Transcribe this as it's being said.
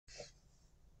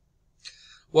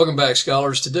Welcome back,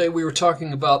 scholars. Today we were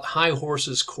talking about high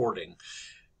horses courting.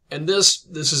 And this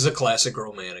is a classic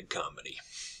romantic comedy.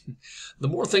 The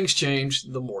more things change,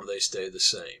 the more they stay the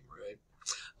same,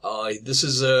 right? This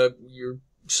is your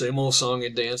same old song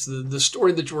and dance. The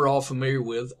story that you're all familiar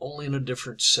with, only in a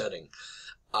different setting.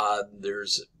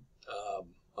 There's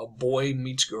a boy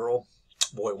meets girl.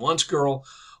 Boy wants girl.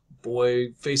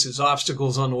 Boy faces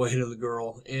obstacles on the way to the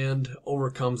girl and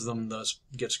overcomes them, thus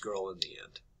gets girl in the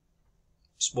end.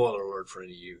 Spoiler alert for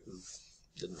any of you who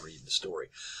didn't read the story.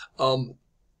 The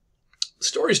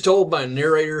story is told by a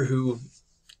narrator who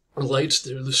relates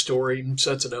to the story and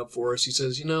sets it up for us. He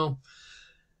says, you know,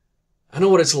 I know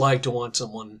what it's like to want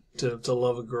someone to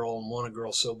love a girl and want a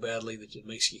girl so badly that it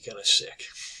makes you kind of sick.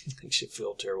 It makes you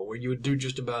feel terrible, where you would do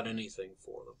just about anything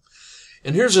for them.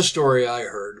 And here's a story I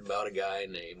heard about a guy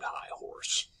named High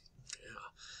Horse.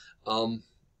 Yeah.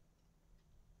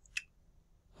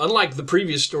 Unlike the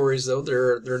previous stories, though,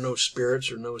 there are no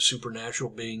spirits or no supernatural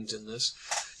beings in this.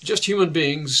 Just human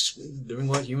beings doing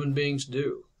what human beings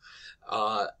do.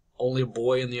 Only a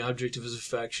boy and the object of his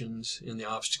affections and the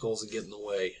obstacles that get in the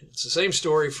way. It's the same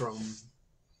story from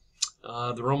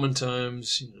the Roman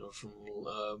times, you know, from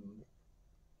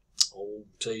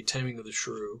say, Taming of the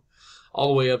Shrew, all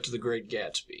the way up to the Great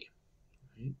Gatsby.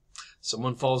 Right?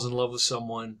 Someone falls in love with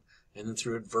someone, and then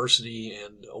through adversity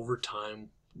and over time,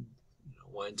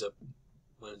 winds up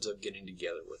getting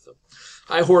together with them.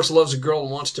 High Horse loves a girl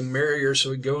and wants to marry her,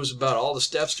 so he goes about all the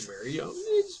steps to marry. You know,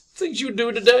 things you would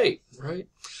do today, right?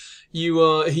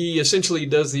 He essentially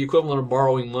does the equivalent of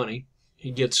borrowing money. He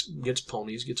gets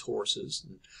ponies, gets horses,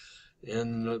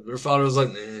 and their father was like,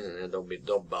 nah,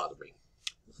 don't bother me.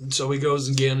 And so he goes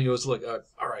again. He goes, look,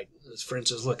 all right. His friend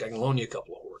says, look, I can loan you a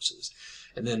couple of horses,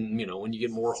 and then when you get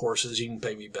more horses, you can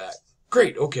pay me back.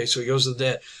 Great. Okay, so he goes to the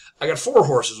dad. I got 4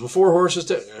 horses. With 4 horses,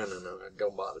 no,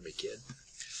 don't bother me, kid.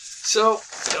 So,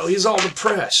 he's all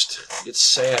depressed. Gets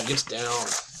sad, gets down.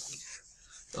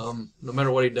 No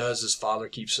matter what he does, his father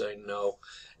keeps saying no.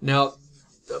 Now,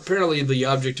 apparently the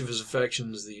object of his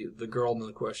affections, the girl in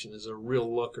the question, is a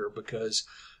real looker because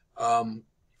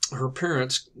her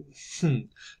parents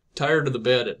tie her to the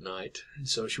bed at night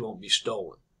so she won't be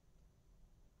stolen.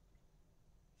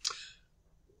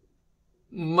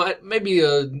 Maybe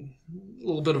a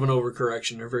little bit of an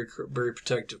overcorrection. They're very, very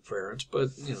protective parents,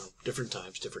 but, different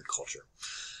times, different culture.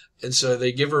 And so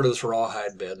they give her this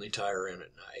rawhide bed and they tie her in at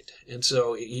night. And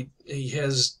so he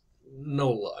has no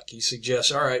luck. He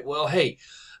suggests, all right, well, hey,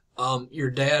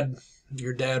 your dad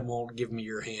won't give me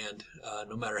your hand,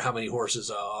 no matter how many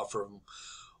horses I offer him.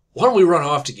 Why don't we run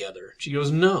off together? She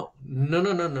goes, no. I'm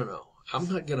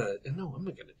not gonna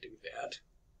do that.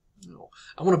 No,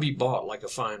 I want to be bought like a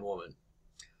fine woman.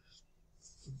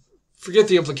 Forget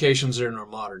the implications there in our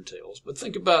modern tales, but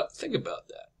think about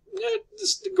that. Yeah,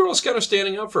 the girl's kind of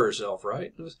standing up for herself,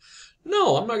 right?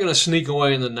 No, I'm not going to sneak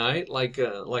away in the night like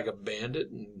a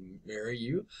bandit and marry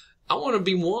you. I want to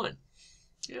be one.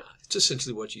 Yeah, it's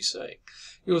essentially what you say.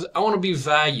 He goes, I want to be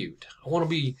valued. I want to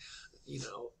be,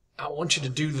 I want you to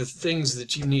do the things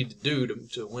that you need to do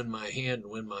to win my hand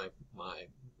and win my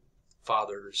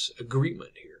father's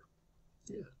agreement here.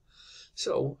 Yeah.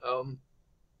 So,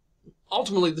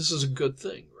 ultimately, this is a good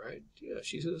thing, right? Yeah,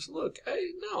 she says, look,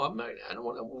 I'm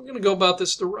going to go about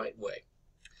this the right way.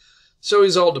 So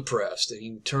he's all depressed, and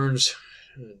he turns,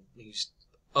 and he's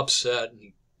upset,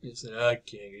 and he says, I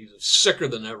can't. He's sicker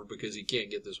than ever because he can't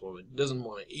get this woman. Doesn't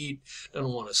want to eat,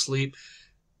 doesn't want to sleep.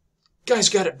 Guy's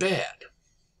got it bad.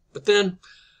 But then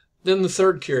the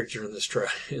third character in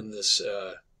this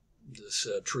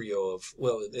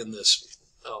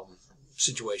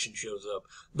situation shows up,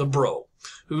 the bro,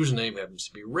 whose name happens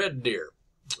to be Red Deer.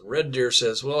 Red Deer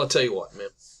says, well, I'll tell you what, man.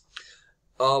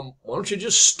 Why don't you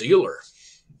just steal her?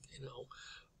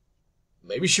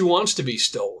 Maybe she wants to be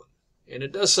stolen. And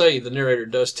it does say, the narrator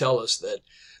does tell us that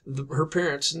her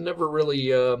parents never really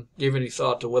gave any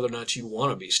thought to whether or not she'd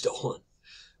want to be stolen.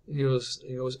 He goes,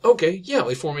 okay, yeah,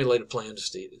 we formulate a plan to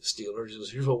steal her. He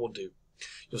goes, here's what we'll do.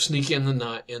 You'll sneak in the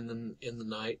night.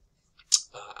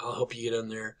 I'll help you get in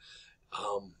there.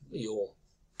 You'll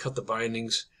cut the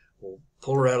bindings. We'll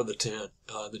pull her out of the tent,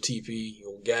 the teepee.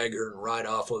 You'll gag her and ride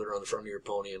off with her on the front of your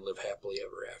pony and live happily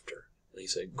ever after. And he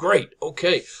said, great,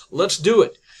 okay, let's do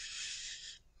it.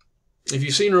 If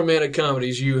you've seen romantic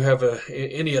comedies, you have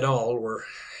any at all, or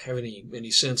have any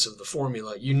sense of the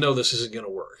formula, you know this isn't going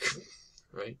to work,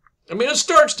 right? I mean, it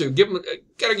starts to.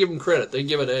 Gotta give them credit. They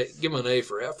give him an A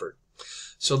for effort.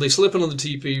 So they slip into the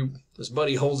teepee. His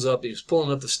buddy holds up. He's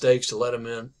pulling up the stakes to let him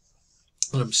in.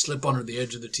 Let him slip under the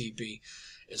edge of the teepee.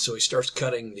 And so he starts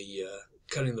cutting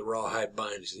the rawhide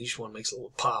bindings. Each one makes a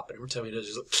little pop, and every time he does,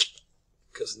 he's like,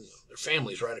 because their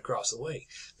family's right across the way.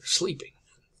 They're sleeping.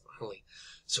 Finally,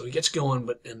 so he gets going,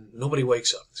 and nobody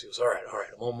wakes up. So he goes, all right,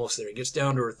 I'm almost there. He gets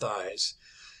down to her thighs,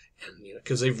 and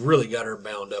because they've really got her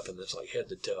bound up in this, like head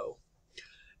to toe.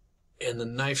 And the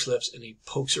knife slips, and he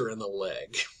pokes her in the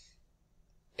leg,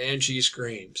 and she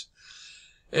screams.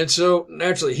 And so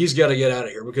naturally, he's got to get out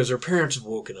of here because her parents have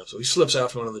woken up. So he slips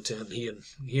out from under the tent.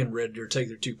 He and Red Deer take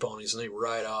their 2 ponies, and they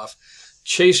ride off,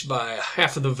 chased by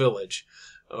half of the village.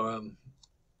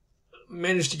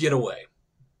 Managed to get away.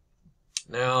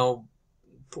 Now,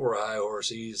 poor High Horse,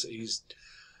 he's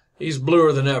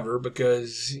bluer than ever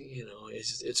because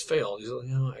it's failed. He's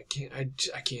like,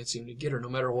 I can't seem to get her no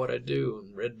matter what I do.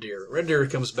 And Red Deer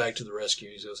comes back to the rescue.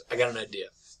 He goes, I got an idea.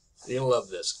 You'll love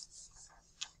this.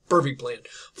 Perfect plan.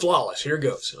 Flawless. Here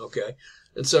goes. Okay.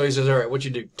 And so he says, all right, what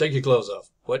you do? Take your clothes off.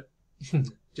 What?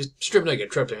 Just strip naked.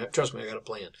 Trust me, I got a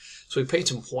plan. So he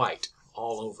paints him white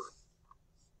all over.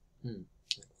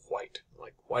 White.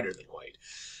 Like whiter than white.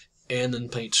 And then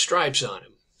paints stripes on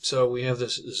him. So we have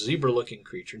this zebra-looking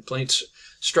creature. And paints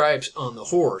stripes on the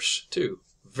horse, too.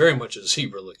 Very much a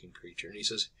zebra-looking creature. And he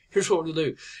says, here's what we'll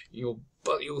do. You'll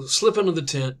slip into the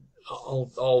tent,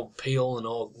 all pale and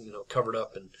all covered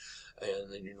up and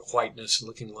in whiteness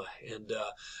looking like. And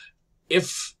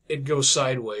if it goes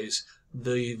sideways,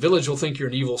 the village will think you're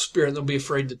an evil spirit, and they'll be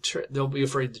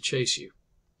afraid to chase you.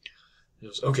 He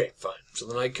goes, okay, fine. So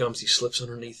the night comes. He slips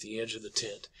underneath the edge of the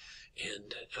tent,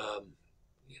 and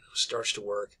starts to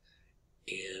work.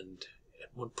 And at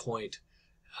one point,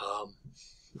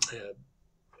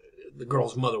 the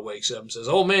girl's mother wakes up and says,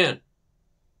 "Old man,"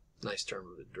 nice term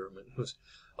of endearment.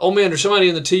 "Old man, there's somebody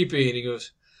in the teepee." And he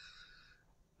goes,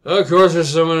 "Of course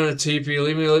there's someone in the teepee.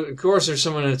 Of course there's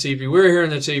someone in the teepee. We're here in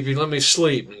the teepee. Let me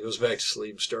sleep." And he goes back to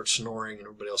sleep, starts snoring, and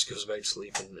everybody else goes back to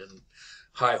sleep. And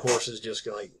High Horse is just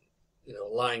like,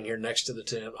 lying here next to the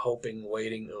tent, hoping,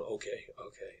 waiting. Oh, okay.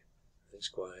 Everything's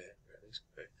quiet.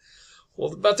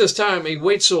 Well, about this time, he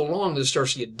waits so long that it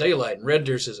starts to get daylight. And Red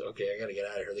Deer says, okay, I got to get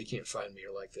out of here. They can't find me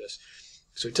here like this.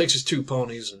 So he takes his 2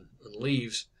 ponies and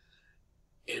leaves.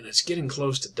 And it's getting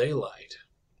close to daylight.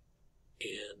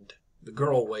 And the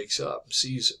girl wakes up,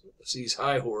 sees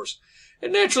High Horse,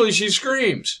 and naturally she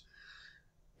screams.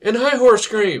 And High Horse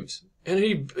screams, and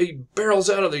he barrels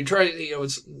out of there. He tries,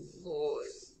 it's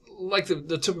like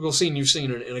the typical scene you've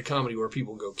seen in a comedy where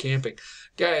people go camping.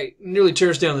 Guy nearly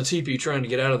tears down the teepee trying to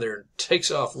get out of there and takes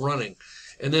off running.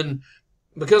 And then,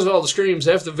 because of all the screams,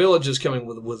 half the village is coming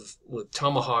with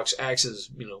tomahawks, axes,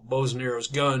 bows and arrows,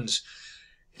 guns.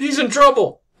 He's in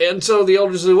trouble. And so the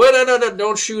elders say, wait, no,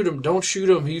 don't shoot him. Don't shoot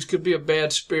him. He could be a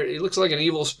bad spirit. He looks like an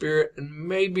evil spirit, and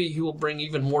maybe he will bring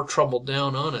even more trouble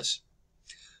down on us.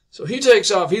 So he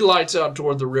takes off. He lights out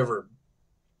toward the river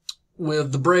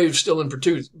with the brave still in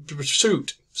pursuit.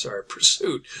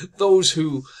 Those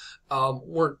who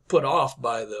weren't put off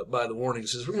by the warning. He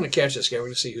says, we're going to catch this guy. We're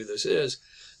going to see who this is.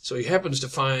 So he happens to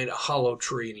find a hollow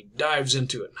tree, and he dives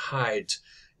into it and hides.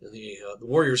 And the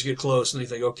warriors get close, and they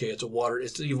think, okay, it's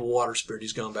the evil water spirit.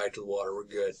 He's gone back to the water. We're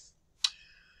good.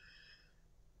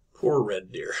 Poor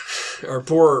Red Deer, or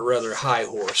poor, rather, High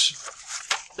Horse.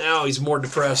 Now he's more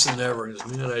depressed than ever. He goes,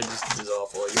 man, this is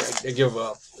awful. I give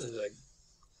up. I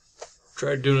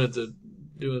tried doing it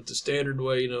the standard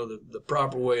way, the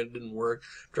proper way. It didn't work.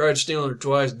 Tried stealing it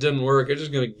twice. It didn't work. I'm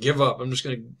just going to give up.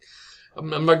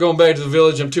 I'm not going back to the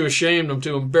village. I'm too ashamed. I'm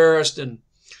too embarrassed. And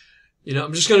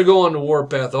I'm just going to go on the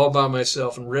warpath all by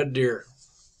myself. And Red Deer,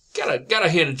 gotta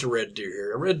hand it to Red Deer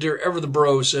here. Red Deer, ever the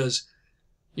bro, says,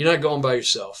 you're not going by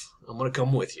yourself. I'm going to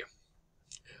come with you.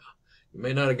 Yeah. You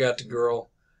may not have got the girl.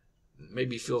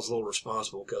 Maybe he feels a little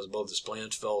responsible because both his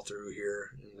plans fell through here.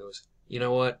 And he goes, you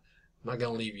know what? I'm not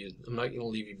going to leave you. I'm not going to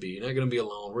leave you be. You're not going to be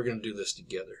alone. We're going to do this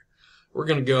together. We're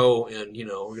going to go and, we're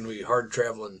going to be hard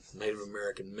traveling Native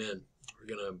American men.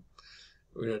 We're going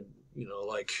to,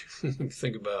 like,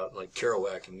 think about like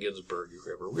Kerouac and Ginsberg or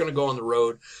whoever. We're going to go on the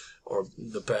road or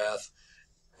the path,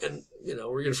 and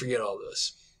we're going to forget all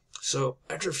this. So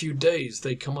after a few days,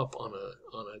 they come up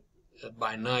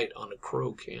by night on a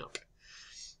crow camp,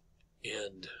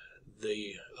 and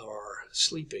they are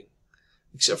sleeping,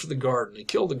 except for the guard. And they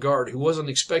killed the guard, who wasn't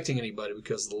expecting anybody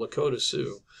because the Lakota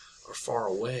Sioux are far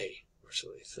away, or so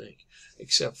they think,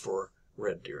 except for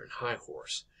Red Deer and High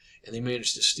Horse. And they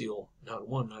managed to steal not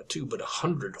 1, not 2, but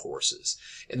 100 horses.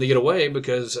 And they get away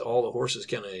because all the horses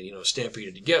kind of,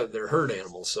 stampeded together. They're herd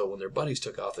animals. So when their buddies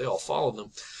took off, they all followed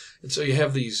them. And so you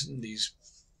have these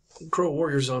Crow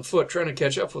warriors on foot trying to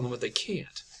catch up with them, but they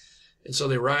can't. And so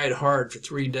they ride hard for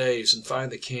 3 days and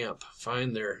find the camp,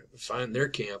 find their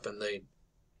camp, and they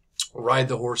ride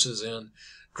the horses in,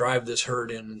 drive this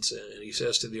herd in, and he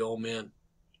says to the old man,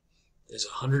 Is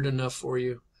 100 enough for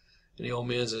you? And the old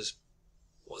man says,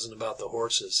 wasn't about the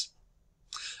horses.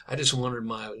 I just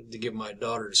wanted to give my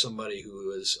daughter to somebody who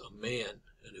was a man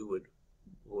and who would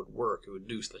work, who would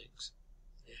do things.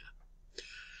 Yeah.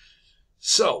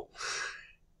 So,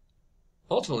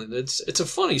 ultimately, it's a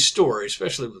funny story,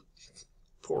 especially with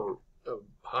poor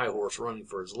high horse running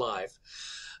for his life,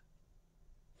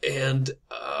 and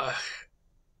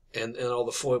all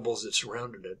the foibles that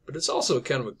surrounded it. But it's also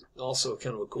kind of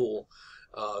a cool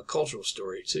cultural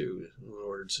story too. In other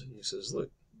words, he says,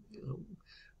 "Look,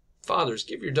 fathers,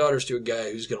 give your daughters to a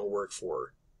guy who's going to work for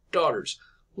her. Daughters,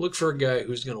 look for a guy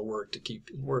who's going to work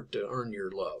to earn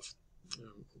your love,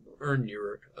 earn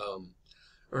your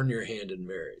hand in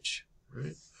marriage."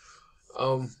 Right?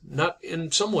 Not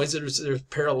in some ways there's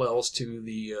parallels to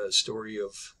the story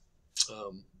of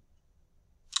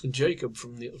Jacob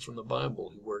from the Bible,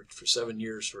 who worked for 7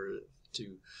 years for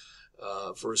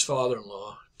his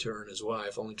father-in-law to earn his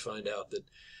wife, only to find out that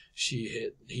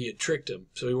he had tricked him.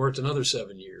 So he worked another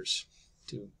 7 years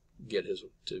to get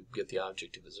the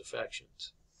object of his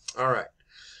affections. All right,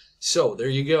 so there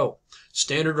you go.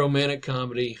 Standard romantic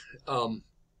comedy.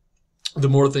 The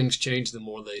more things change, the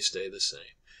more they stay the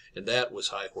same. And that was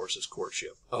High Horse's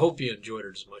Courtship. I hope you enjoyed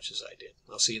it as much as I did.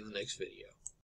 I'll see you in the next video.